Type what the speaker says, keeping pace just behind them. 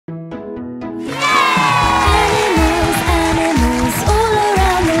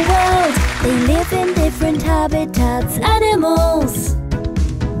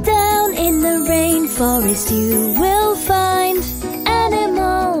forest you will find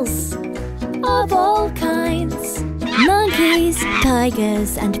animals of all kinds. Monkeys,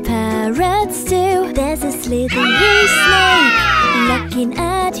 tigers and parrots too. There's a slithery snake looking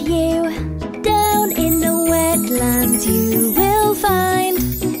at you. Down in the wetlands you will find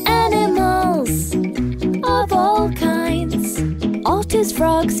animals of all kinds. Otters,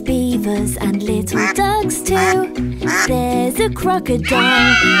 frogs, beavers and little ducks too. There's a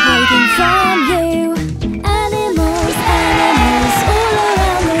crocodile hiding from you. Animals, animals all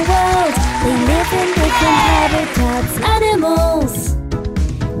around the world. They live in different habitats. Animals.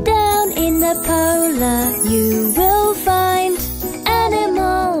 Down in the polar you will find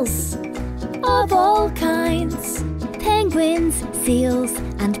animals of all kinds. Penguins, seals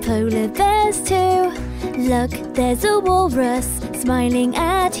and polar bears too. Look, there's a walrus smiling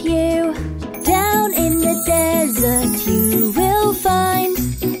at you. Down in the desert you will find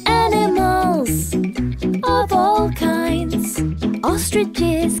animals of all kinds.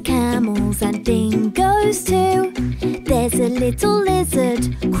 Ostriches, camels and dingoes too. There's a little lizard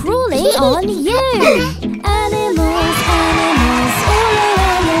crawling on you. Animals, animals all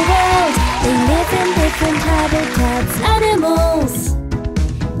around the world. They live in different habitats. Animals.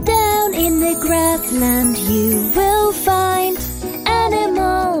 Down in the grassland you will find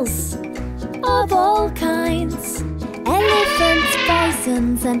animals of all kinds. Elephants,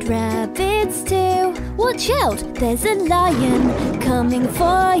 bisons and rabbits too. Watch out, there's a lion coming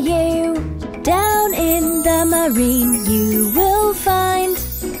for you. Down in the marine you will find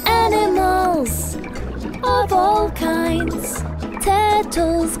animals of all kinds.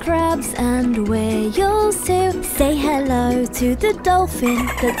 Turtles, crabs and whales too. Say hello to the dolphin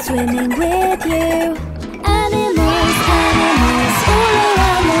that's swimming with you. Animals, animals all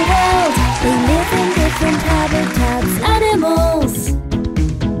around the world. They live in different habitats. Animals.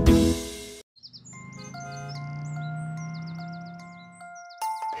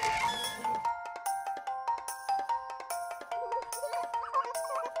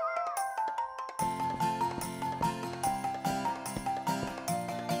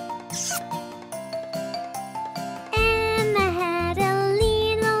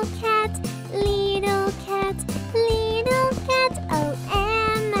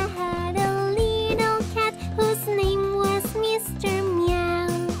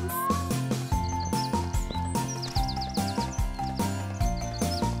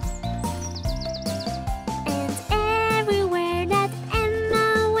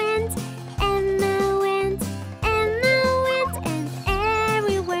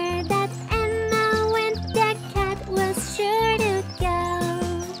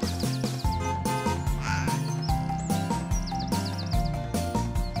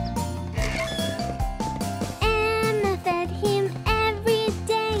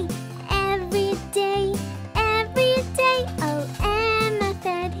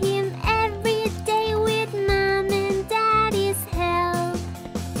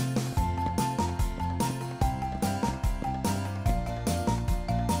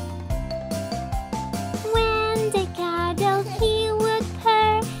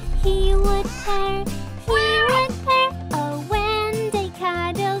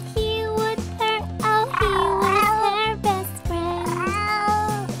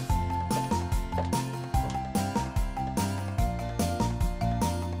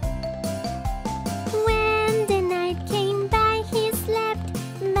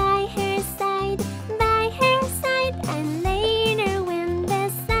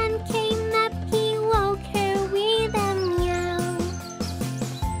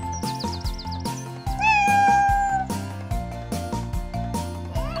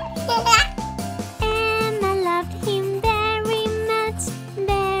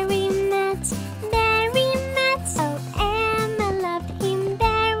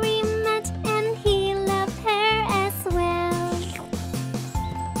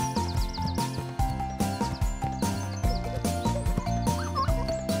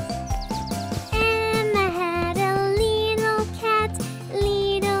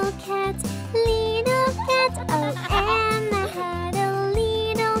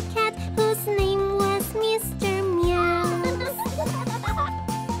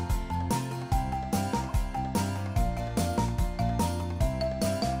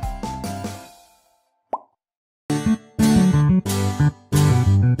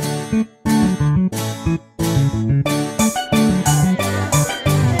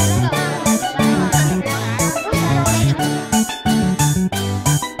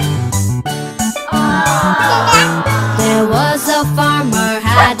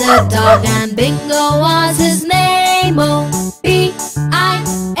 a dog and Bingo was his name. O B-I-N-G-O,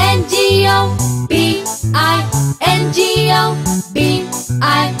 B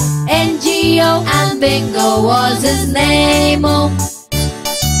B-I-N-G-O, and Bingo was his name. Oh.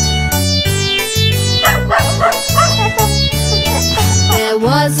 There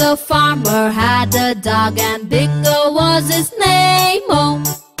was a farmer, had a dog, and Bingo was his name. Oh.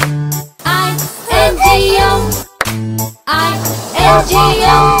 I-N-G-O,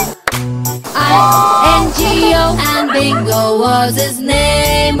 I-N-G-O, I-N-G-O, and Bingo was his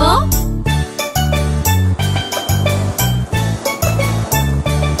name. Oh.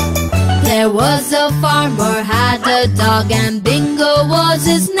 There was a farmer, had a dog, and Bingo was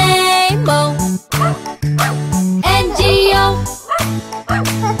his name. Oh. N-G-O,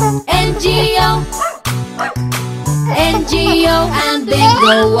 N-G-O, N-G-O, and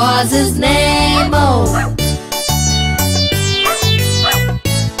Bingo was his name. Oh.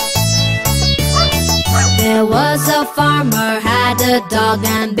 There was a farmer, had a dog,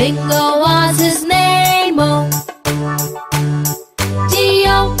 and Bingo was his name. Oh.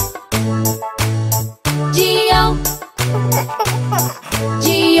 G-O, G-O,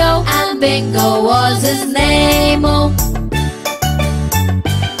 G-O, and Bingo was his name. Oh.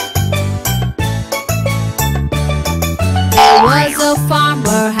 There was a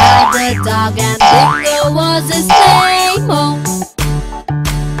farmer, had a dog, and Bingo was his name. Oh.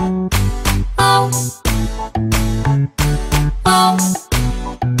 Oh. Oh.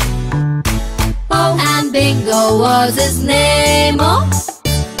 Oh, and Bingo was his name. Oh.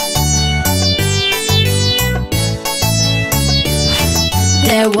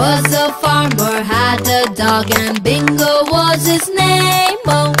 There was a farmer, had a dog, and Bingo was his name.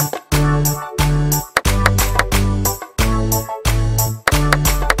 Oh.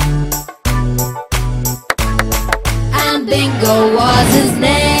 And Bingo was his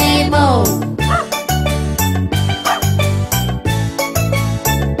name. Oh.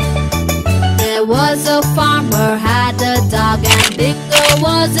 There was a farmer, had a dog, and Bingo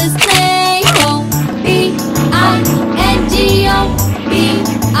was his name. Oh. B-I-N-G-O,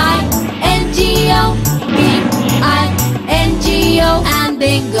 B-I-N-G-O, B-I-N-G-O, and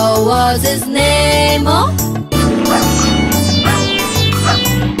Bingo was his name. Oh.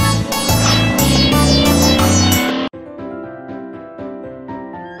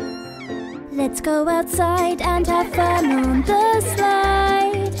 Let's go outside and have fun on the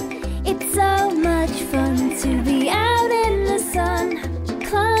slide. It's so much fun to be out in the sun.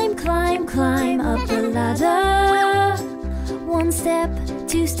 Climb, climb, climb up the ladder. 1 step,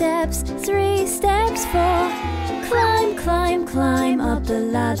 2 steps, 3 steps, 4. Climb, climb, climb up the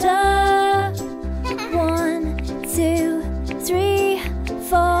ladder. 1, 2, 3,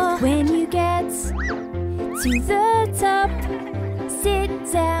 4. When you get to the top, sit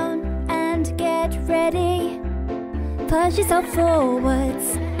down and get ready. Push yourself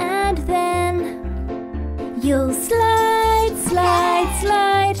forwards and then you'll slide, slide,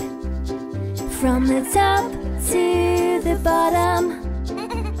 slide from the top to the bottom.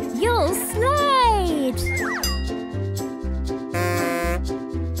 You'll slide.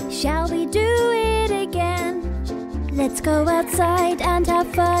 Shall we do it again? Let's go outside and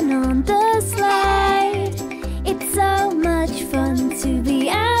have fun on the slide. It's so much fun to be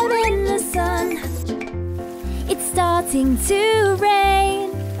out in the sun. It's starting to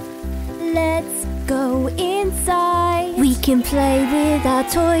rain. Let's go inside. We can play with our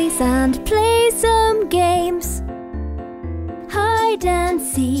toys and play some games. Hide and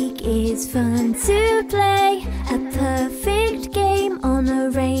seek is fun to play. A perfect game on a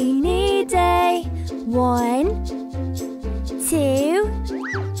rainy day. 1, 2,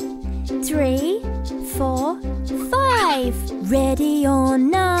 3, 4, 5. Ready or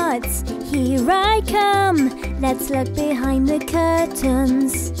not, here I come. Let's look behind the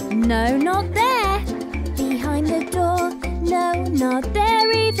curtains. No, not there. Behind the door, no, not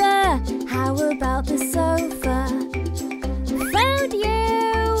there either. How about the sofa? Found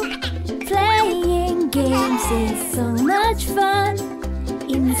you! Playing games is so much fun.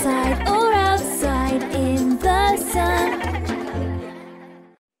 Inside or outside in the sun.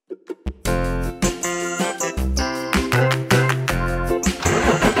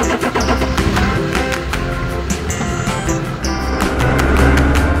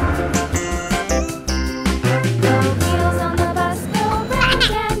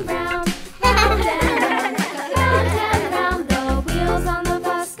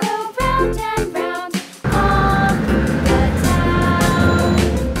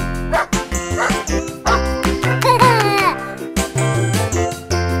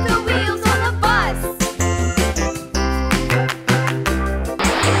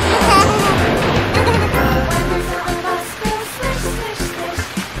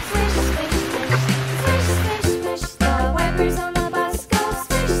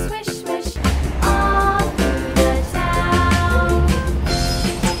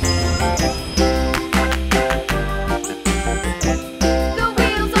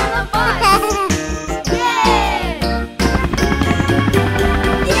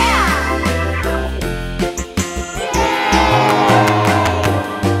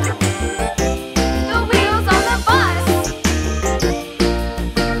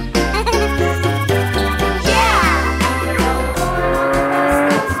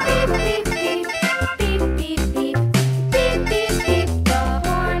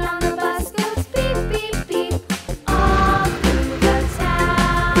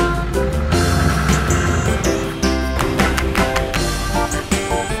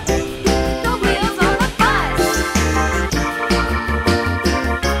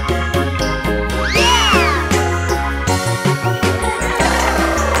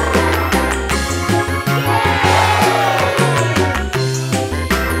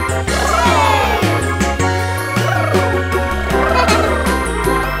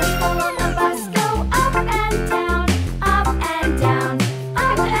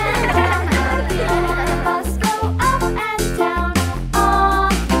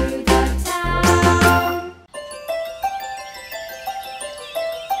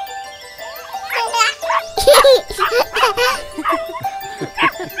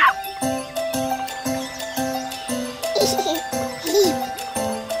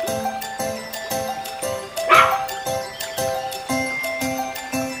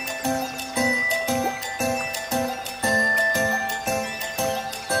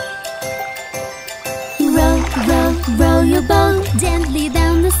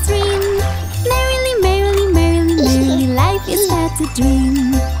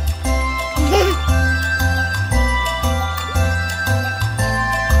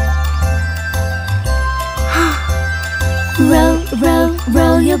 Row,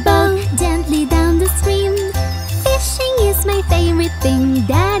 row your boat gently down the stream. Fishing is my favorite thing,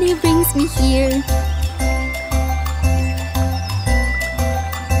 Daddy brings me here.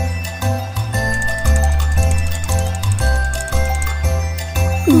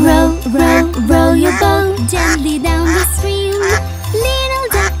 Row, row, row your boat gently down the stream. Little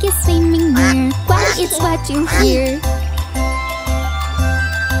duck is swimming near, quack, it's what you hear.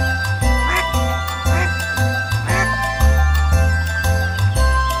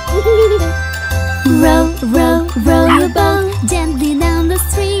 Row, row, row your boat gently down the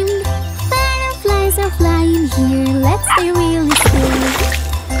stream. Fireflies are flying here, let's stay really still.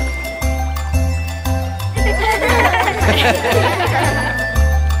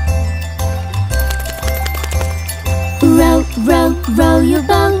 Row, row, row your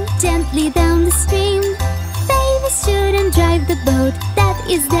boat gently down the stream. Babies shouldn't drive the boat, that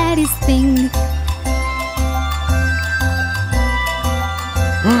is Daddy's thing.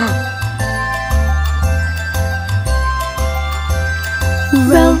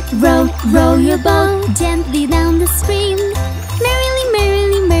 Row, row, row your boat gently down the stream. Merrily,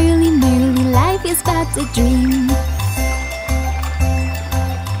 merrily, merrily, merrily, life is but a dream.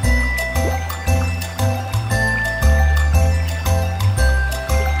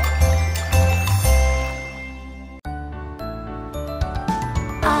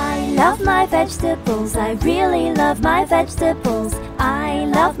 I love my vegetables, I really love my vegetables. I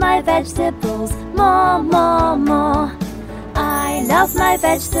love my vegetables, more, more, more. I love my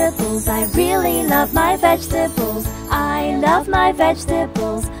vegetables, I really love my vegetables. I love my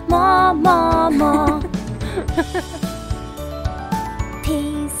vegetables, more, more, more.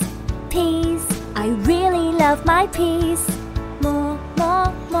 Peas, peas, I really love my peas. More,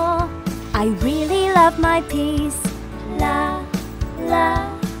 more, more. I really love my peas. La, la,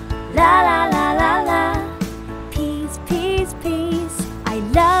 la, la, la, la, la. Peas, peas, peas, I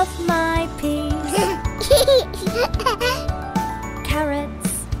love my peas.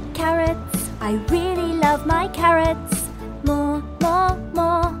 Carrots, carrots, I really love my carrots. More, more,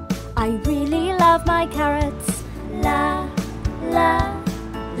 more, I really love my carrots. La, la,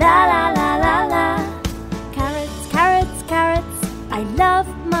 la, la, la, la, la. Carrots, carrots, carrots, I love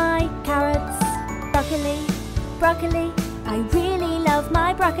my carrots. Broccoli, broccoli, I really love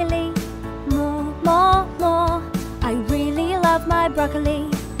my broccoli. More, more, more, I really love my broccoli.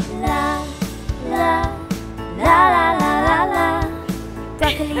 La, la, la, la, la, la, la.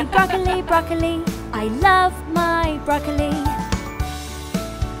 Broccoli, broccoli, broccoli, I love my broccoli.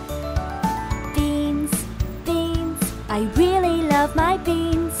 Beans, beans, I really love my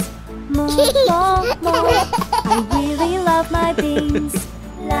beans. More, more, more, I really love my beans.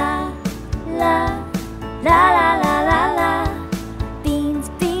 La, la, la, la, la, la, la. Beans,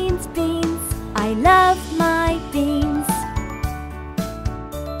 beans, beans, I love my beans.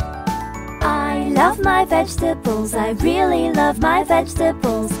 I love my vegetables, I really love my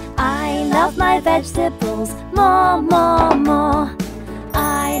vegetables. I love my vegetables, more, more, more.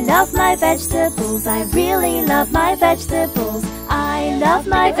 I love my vegetables, I really love my vegetables. I love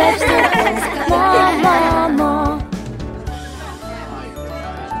my vegetables, more, more, more.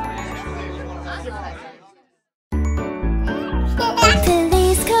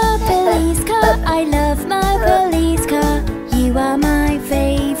 Police car, police car, I love my police car. You are my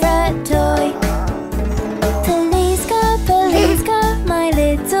favorite toy. Police car, my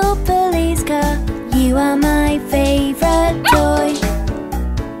little police car. You are my favorite toy.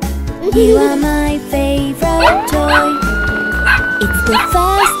 You are my favorite toy. It's the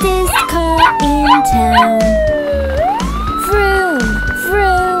fastest car in town. Vroom,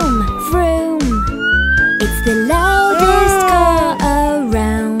 vroom, vroom. It's the loudest car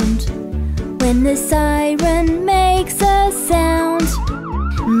around. When the siren makes a sound,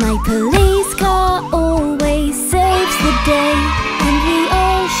 my police car always saves the day. And we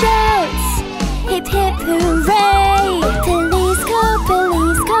all shout, hip hip hooray. Police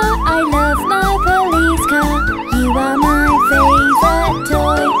car, I love my police car. You are my favorite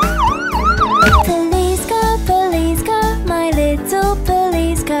toy. Police car, my little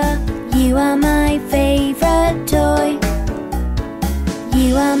police car. You are my favorite toy.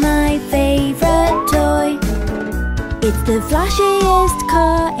 You are my favorite toy. It's the flashiest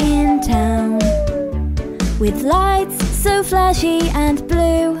car in town, with lights so flashy and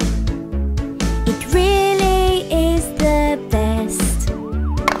blue. It really is the best.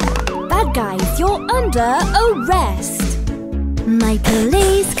 Bad guys, you're under arrest. My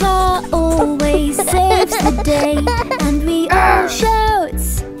police car always saves the day. And we all shout,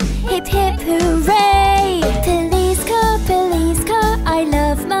 hip hip hooray. Police car, I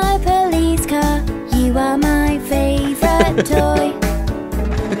love my police car. You are my favorite toy.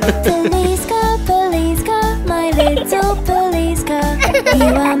 Police car, my little police car.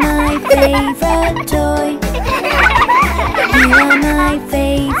 You are my favorite toy. You are my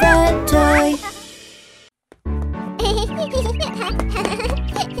favorite toy.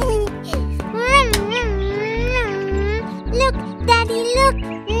 Look, Daddy, look.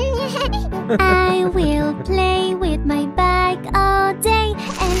 I will play with my bike all day,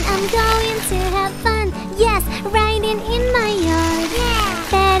 and I'm going to have fun. Yes, riding in my yard.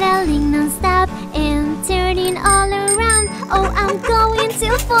 Pedaling non-stop and turning all around. Oh, I'm going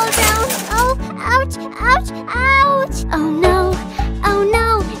to fall down. Oh, ouch, ouch, ouch. Oh no,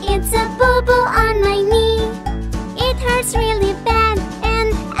 it's a boo-boo on my knee. It hurts really bad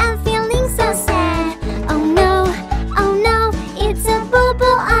and I'm feeling so sad. Oh no, it's a boo-boo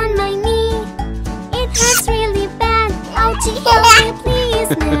on my knee. It hurts really bad. Ouchie, help me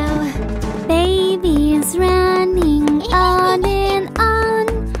please now. Baby is running on and on.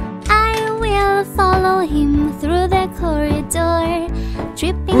 I will follow him through the corridor.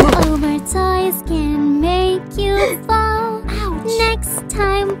 Tripping over toys can make you fall. Ouch. Next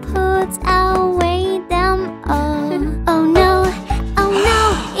time put away them all. Oh no,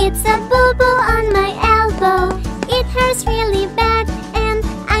 it's a boo-boo on my elbow. It hurts really bad and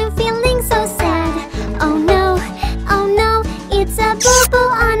I'm feeling so sad. Oh no, it's a boo-boo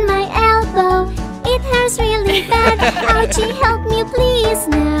on my elbow. It hurts really bad. Ouchie, help me please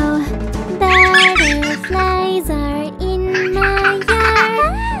now. Butterflies are in my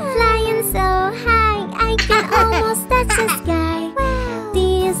yard, flying so high I can almost touch the sky.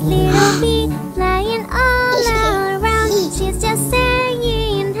 This little bee flying all around, she's just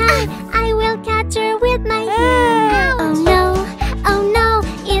saying hi. I will catch her with my hand. Oh no,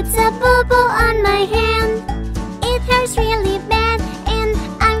 it's a boo-boo on my hand. It hurts really bad and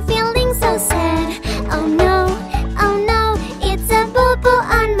I'm feeling so sad. Oh no, it's a boo-boo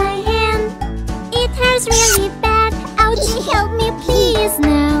on my hand. It hurts really bad. Ouchie, help me please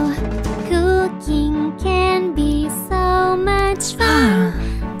now. Cooking can be so much fun.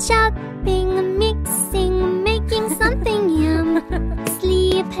 Chopping, mixing, making something yum.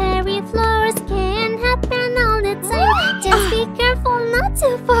 Slippery floors can happen all the time. Just be careful not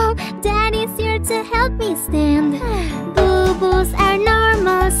to fall. Daddy's here to help me stand. Boo-boos are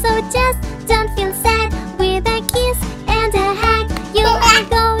normal, so just don't feel sad. With a kiss and a hug, you are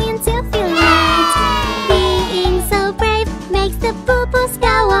going to feel right. Being so brave makes the boo-boos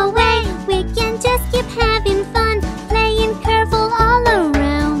go away. We can just keep having fun, playing careful all around.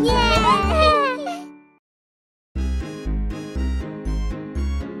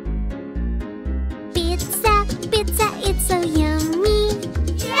 Pizza, it's so yummy.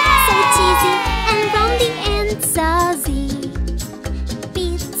 So cheesy and roundy and saucy.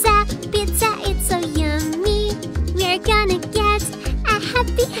 Pizza, it's so yummy. We're gonna get a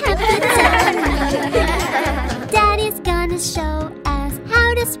happy time. Daddy's gonna show us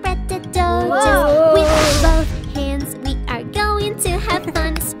how to spread the dough. Just with both hands we are going to have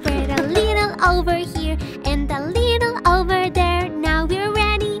fun. Spread a little over here and a little over there. Now we're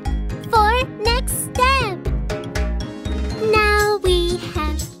ready for next step. Now we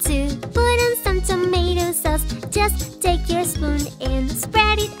have to put on some tomato sauce. Just take your spoon and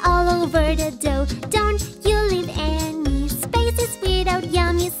spread it all over the dough. Don't you leave any spaces without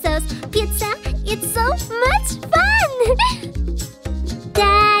yummy sauce. Pizza, it's so much fun!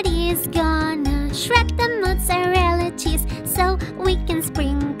 Daddy's gonna shred the mozzarella cheese so we can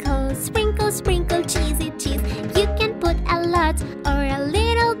sprinkle cheesy cheese. You can put a lot or a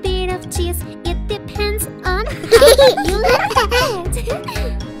little bit of cheese. It depends on how you like it.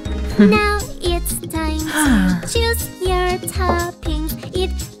 Now it's time to choose your toppings.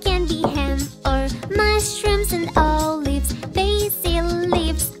 It can be ham or mushrooms and olives, basil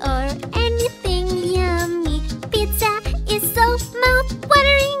leaves or anything yummy. Pizza is so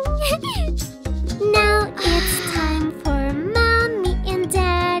mouth-watering. Now it's time for Mommy and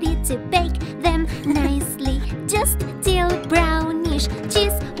Daddy to bake them nicely, just till brownish.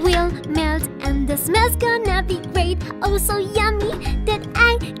 Cheese will melt and the smell's gonna be great. Oh, so yummy that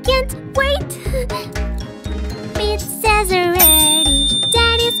I can't wait. Pizzas are ready.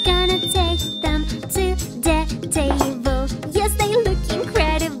 Daddy's gonna take them to the table. Yes, they look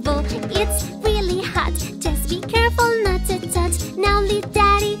incredible. It's really hot. Just be careful not to touch. Now leave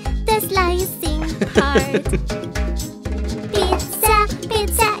Daddy the slicing part. Pizza,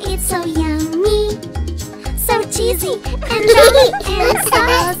 it's so yummy. So cheesy and yummy and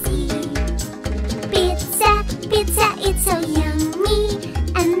saucy. Pizza, it's so yummy.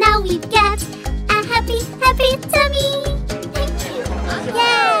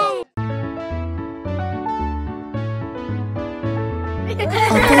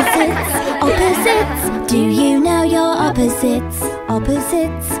 Opposites, opposites. Do you know your opposites?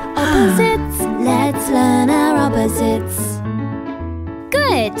 Opposites, opposites. Let's learn our opposites.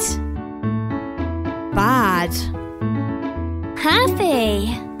 Good. Bad.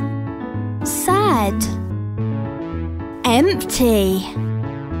 Happy. Sad. Empty.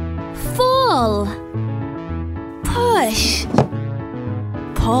 Full. Push.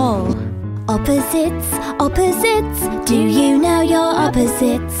 Pull. Opposites, opposites. Do you know your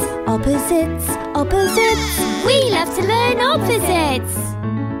opposites? Opposites, opposites. We love to learn opposites.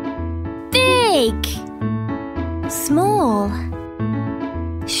 Big. Small.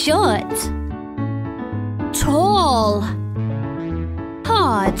 Short. Tall.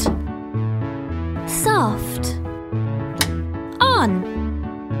 Hard. Soft. On.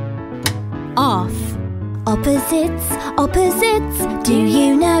 Off. Opposites, opposites. Do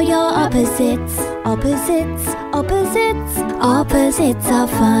you know your opposites? Opposites, opposites. Opposites are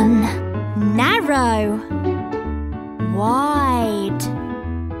fun. Narrow. Wide.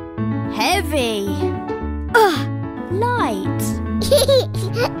 Heavy. Light.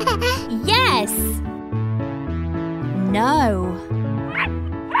 Yes. No.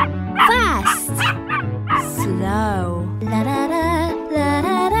 Fast. Slow. La da da la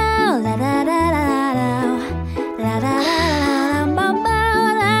da da la da da la da la da da bum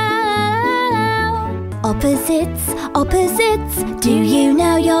la. Opposites, opposites. Do you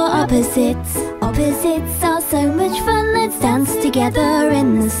know your opposites? Opposites are so much fun. Let's dance together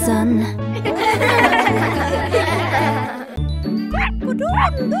in the sun.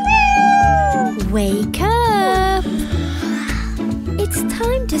 Wake up! It's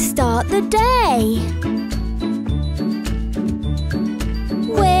time to start the day.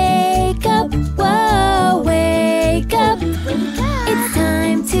 Wake up, whoa, wake up. It's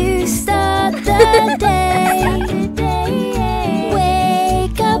time to start the day.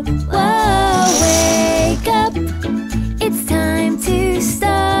 Wake up, whoa, wake up. It's time to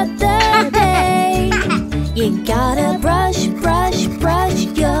start the day. You gotta brush, brush, brush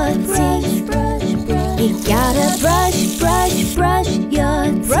your teeth. You gotta brush, brush,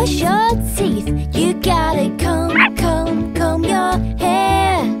 brush your teeth. You gotta comb, comb, comb your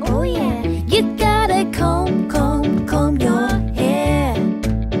hair. Oh yeah. You gotta comb, comb, comb your hair.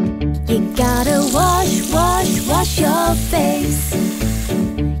 You gotta wash, wash, wash your face.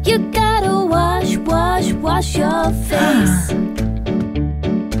 You gotta wash, wash, wash your face.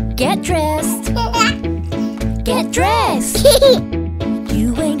 Get dressed. Get dressed.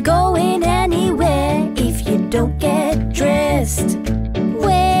 You ain't going anywhere if you don't get dressed.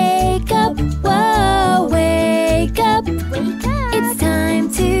 Wake up, whoa, wake up. It's time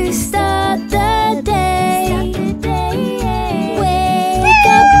to start the day. Wake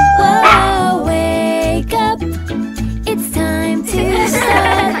up, whoa, wake up. It's time to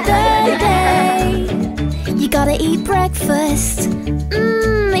start the day. You gotta eat breakfast.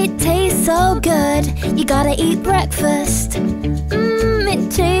 It tastes so good. You gotta eat breakfast.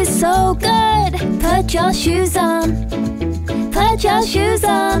 It tastes so good. Put your shoes on. Put your shoes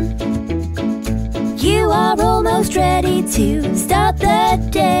on. You are almost ready to start the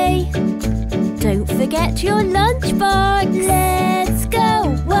day. Don't forget your lunchbox. Let's go.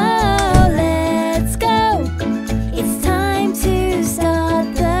 Whoa, let's go. It's time to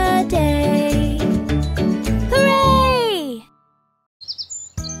start the day. Hooray!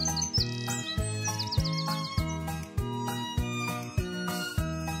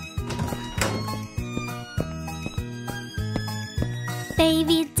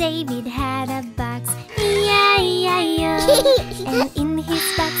 Baby David had a box, E-I-E-I-O. And in his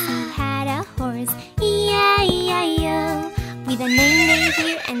box he had a horse, E-I-E-I-O. With a neigh-neigh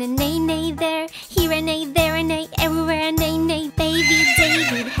here and a neigh-neigh there, here a neigh, there a neigh, everywhere a neigh-neigh. Baby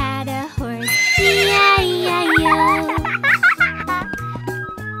David had a horse, E-I-E-I-O.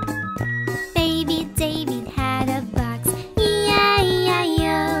 Baby David had a box,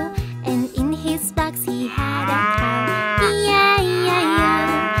 E-I-E-I-O. And in his box he had a cow, E-I-E-I-O.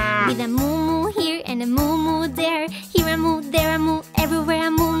 With a moo-moo here and a moo-moo there, here a moo, there a moo, everywhere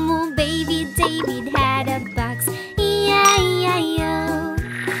a moo-moo. Baby David had a box, E-I-E-I-O.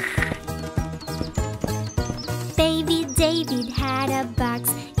 Baby David had a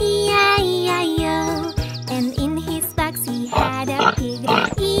box, E-I-E-I-O. And in his box he had a pig,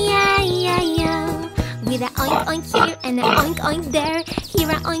 E-I-E-I-O. With a oink oink here and a oink oink there, here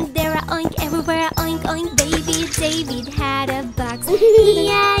a oink, there a oink, everywhere a oink oink. Baby David had a box,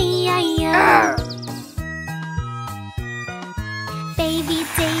 E-I-E-I-O. Baby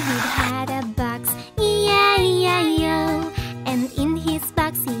David had a box, E-I-E-I-O. And in his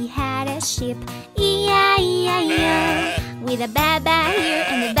box he had a sheep, E-I-E-I-O. With With a ba-ba here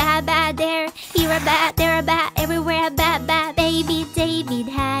and a ba-ba there. Here a ba, there a ba, everywhere a ba-ba. Baby David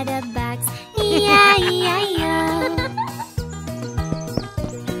had a box. E-I-E-I-O.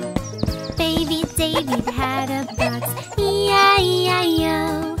 Baby David had a box.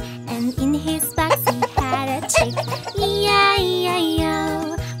 E-I-E-I-O. And in his box he had a chick.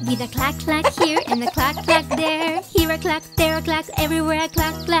 E-I-E-I-O. With a clack clack here and a clack clack there. Here a clack, there a clack, everywhere a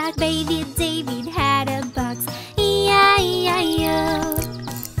clack clack. Baby David had a box. E-I-E-I-O.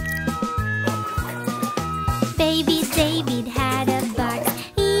 Baby David had a box.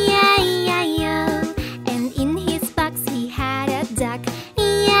 E-I-E-I-O. And in his box he had a duck.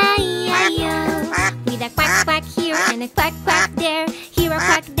 E-I-E-I-O. With a quack quack here and a quack quack there. Here a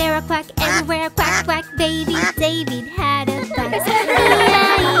quack, there a quack, everywhere a quack quack. Baby David had a box.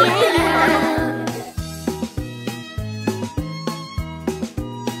 E-I-E-I-O.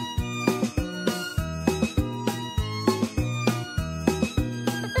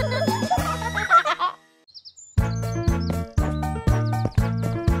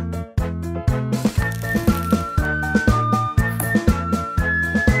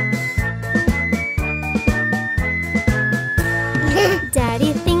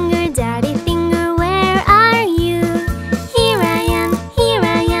 Daddy finger, where are you? Here I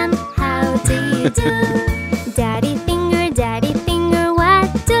am, how do you do? Daddy finger, what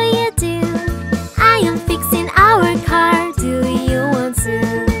do you do? I am fixing our car, do you want to?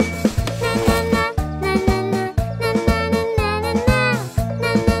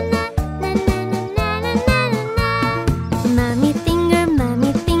 Mommy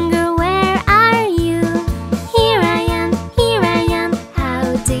finger, where are you? Here I am,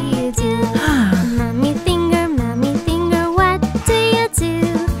 how do you do? Mommy finger, what do you do?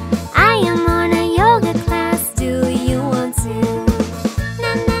 I am on a yoga class, do you want to?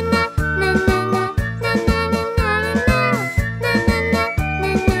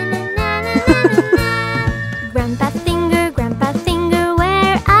 Grandpa finger,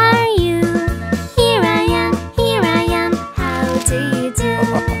 where are you? Here I am, how do you do?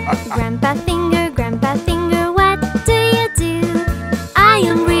 Grandpa finger, what do you do? I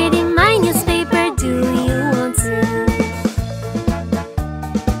am reading my newspaper, do you want to?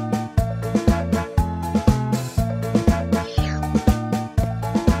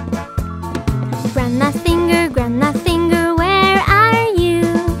 Grandma finger, where are you?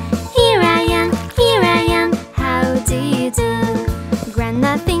 Here I am, how do you do?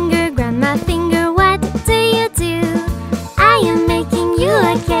 Grandma finger, what do you do? I am making you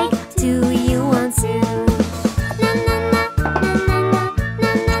a cake, do you want to?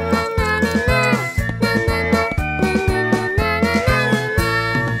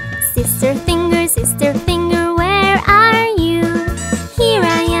 Sister finger, where are you? Here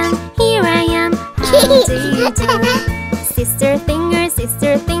I am, how do you do? Sister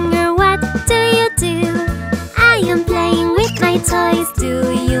finger, what do you do? I am playing with my toys,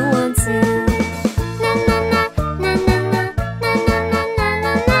 do you want to?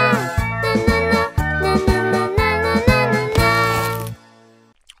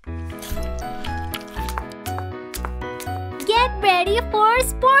 Get ready for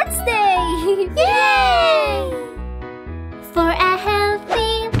Sports Day! Yay! For a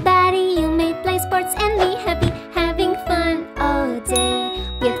healthy body, you may play sports and be happy, having fun all day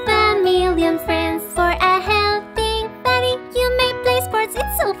with family and friends. For a healthy body, you may play sports,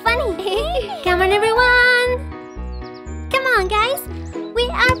 it's so funny! Come on everyone! Come on guys! We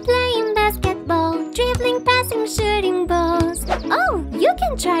are playing basketball, dribbling, passing, shooting balls. Oh, you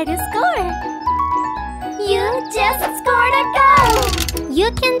can try to score! You just scored a goal!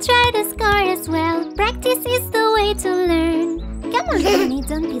 You can try to score as well. Practice is the way to learn. Come on, honey,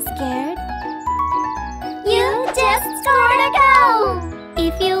 don't be scared. You just scored a goal!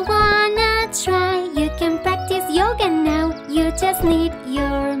 If you wanna try, you can practice yoga now. You just need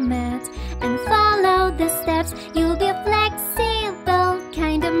your mat and follow the steps. You'll be flexible,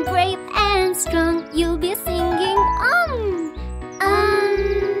 kind and brave and strong. You'll be singing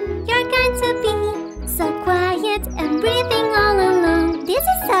You're going to be so quiet and breathing all along. This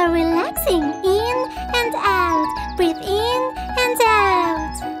is so relaxing. In and out, breathe in and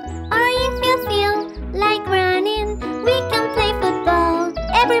out. Or if you feel like running, we can play football.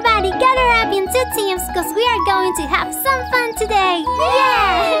 Everybody gather up into teams, cause we are going to have some fun today.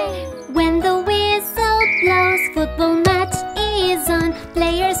 Yay! When the whistle blows, football match is on.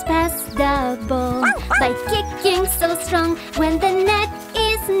 Players pass the ball by kicking so strong. When the net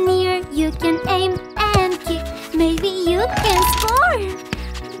is near, you can aim and kick. Maybe you can score.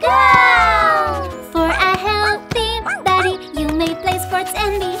 Go! For a healthy body, you may play sports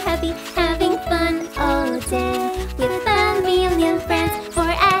and be happy, having fun all day with family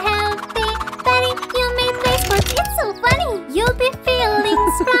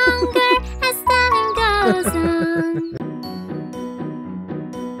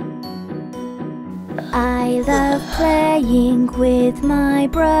my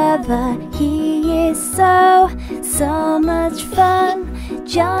brother. He is so much fun.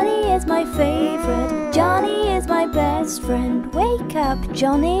 Johnny is my favorite. Johnny is my best friend. Wake up,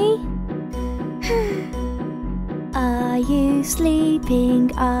 Johnny. Are you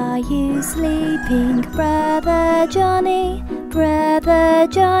sleeping? Are you sleeping? Brother Johnny, Brother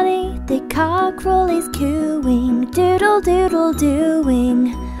Johnny. The cockerel is cooing. Doodle doodle doing.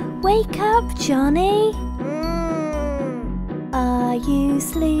 Wake up, Johnny. Are you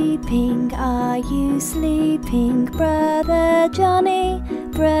sleeping? Are you sleeping? Brother Johnny,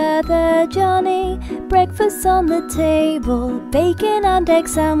 Brother Johnny. Breakfast on the table. Bacon and egg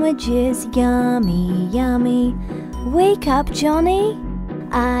sandwiches. Yummy, yummy. Wake up, Johnny.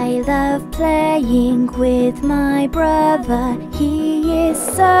 I love playing with my brother. He is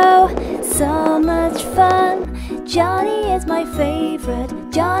so much fun. Johnny is my favorite.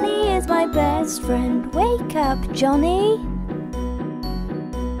 Johnny is my best friend. Wake up, Johnny.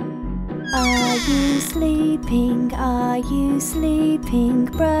 Are you sleeping? Are you sleeping?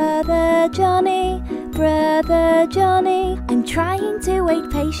 Brother Johnny, Brother Johnny. I'm trying to wait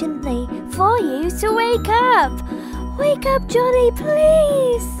patiently for you to wake up. Wake up, Johnny,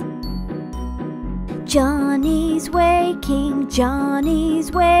 please. Johnny's waking,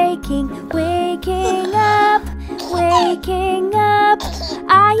 Johnny's waking. Waking up, waking up.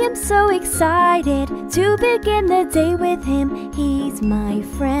 I am so excited to begin the day with him. He's my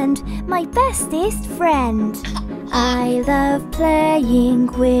friend, my bestest friend. I love playing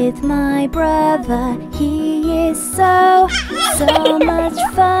with my brother. He is so much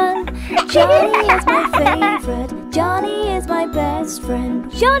fun. Johnny is my favorite. Johnny is my best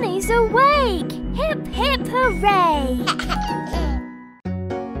friend. Johnny's awake! Hip hip hooray!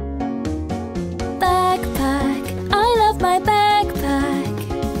 Backpack, I love my backpack.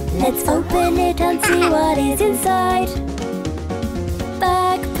 Let's open it and see what is inside.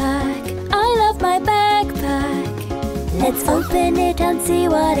 Backpack, I love my backpack. Let's open it and see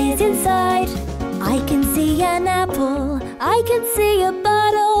what is inside. I can see an apple, I can see a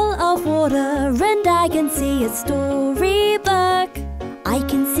bottle of water, and I can see a storybook. I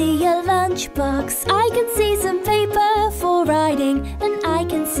can see a lunchbox, I can see some paper for writing, and I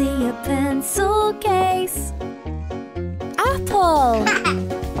can see a pencil case. Apple,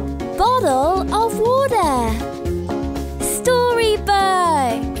 bottle of water,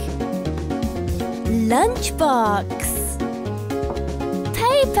 storybook, lunchbox,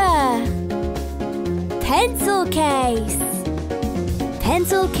 paper, pencil case.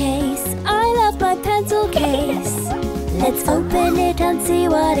 Pencil case, I love my pencil case. Let's open it and see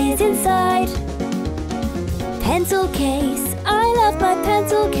what is inside. Pencil case, I love my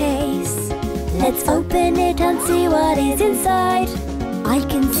pencil case. Let's open it and see what is inside. I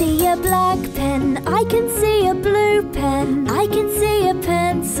can see a black pen, I can see a blue pen, I can see a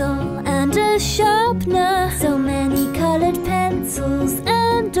pencil and a sharpener. So many colored pencils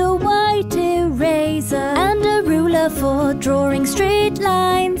and a white eraser and a ruler for drawing straight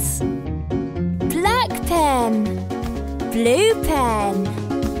lines. Black pen, blue pen,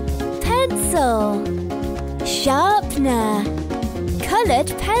 pencil, sharpener,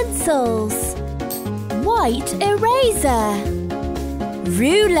 colored pencils, white eraser,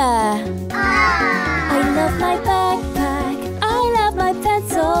 ruler. I love my backpack, I love my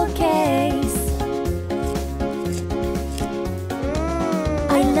pencil case.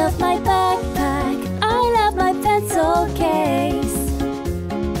 I love my backpack, I love my pencil case.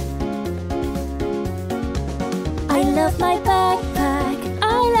 I love my backpack,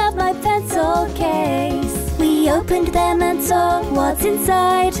 I love my pencil case. We opened them and saw what's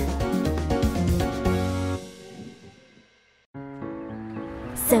inside.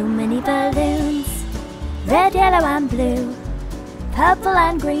 So many balloons, red, yellow and blue, purple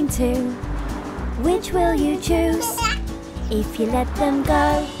and green too. Which will you choose? If you let them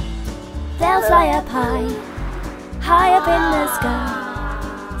go, they'll fly up high, high up in the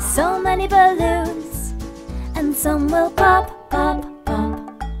sky. So many balloons, and some will pop, pop,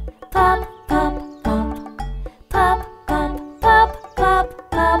 pop, pop, pop, pop, pop, pop, pop,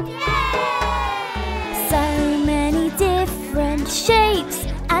 pop, pop. So many different shapes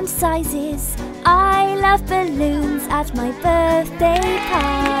and sizes. I love balloons at my birthday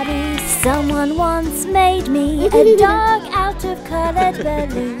party. Someone once made me a dog out of colored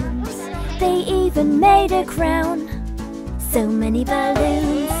balloons. They even made a crown. So many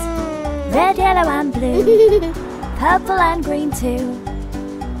balloons, red, yellow and blue, purple and green too.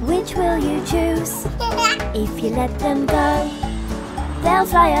 Which will you choose? If you let them go, they'll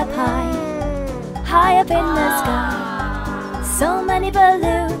fly up high, high up in the sky. So many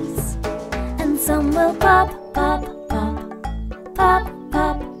balloons, and some will pop, pop, pop, pop,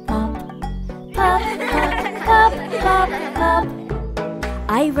 pop, pop.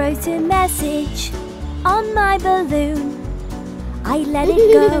 I wrote a message on my balloon. I let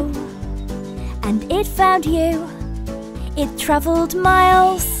it go, and it found you. It traveled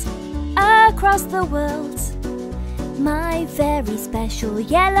miles across the world. My very special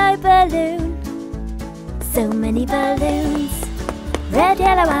yellow balloon. So many balloons, red,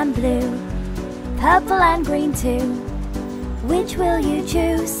 yellow and blue, purple and green too. Which will you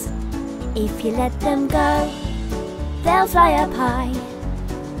choose? If you let them go, they'll fly up high,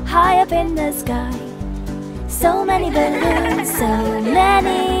 high up in the sky. So many balloons, so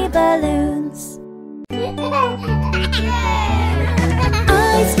many balloons.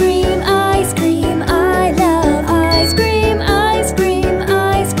 Ice cream, ice cream, I love ice cream, ice cream,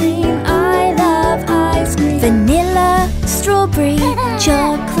 ice cream, I love ice cream. Vanilla, strawberry,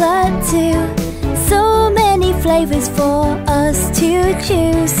 chocolate too. So many flavors for us to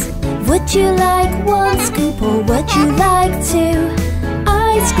choose. Would you like one scoop or would you like two?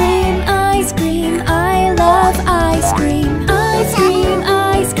 Ice cream, I love ice cream. Ice cream,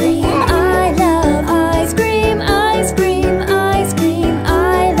 I love ice cream. Ice cream,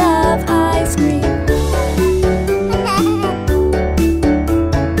 I love ice cream.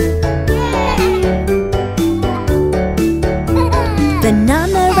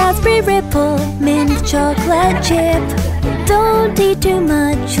 Banana, raspberry ripple, mint chocolate chip. Don't eat too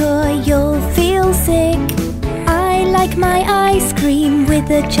much or you'll feel sick. I like my ice cream with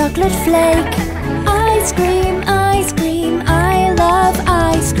a chocolate flake. Ice cream, I love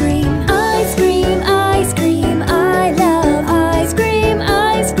ice cream. Ice cream, I love ice cream.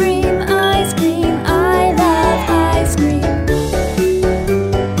 Ice cream, I love ice cream.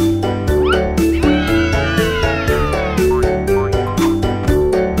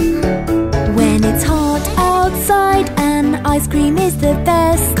 When it's hot outside, an ice cream is the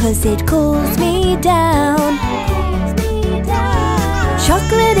best, 'cause it cools me down.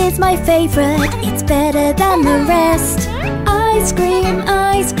 Chocolate is my favorite, it's better than the rest. Ice cream,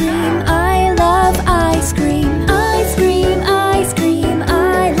 I love ice cream. Ice cream,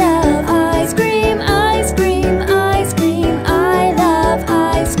 I love ice cream. Ice cream, I love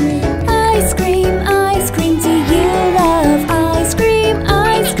ice cream. Ice cream, do you love ice cream?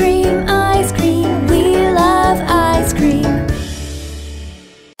 Ice cream, we love ice cream.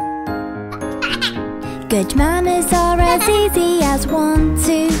 Good manners are as easy as 1,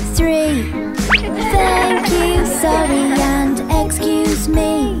 2, 3. Thank you, sorry and excuse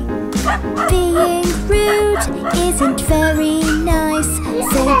me. Being rude isn't very nice,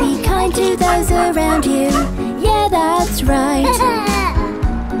 so be kind to those around you. Yeah, that's right.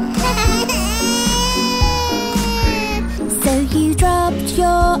 So you dropped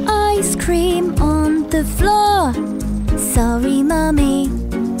your ice cream on the floor. Sorry, Mummy.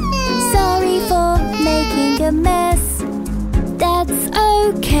 Sorry for making a mess. That's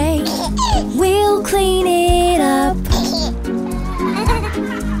okay, we'll clean it up.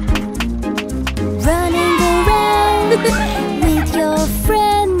 Running around with your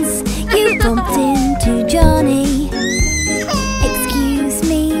friends, you bumped in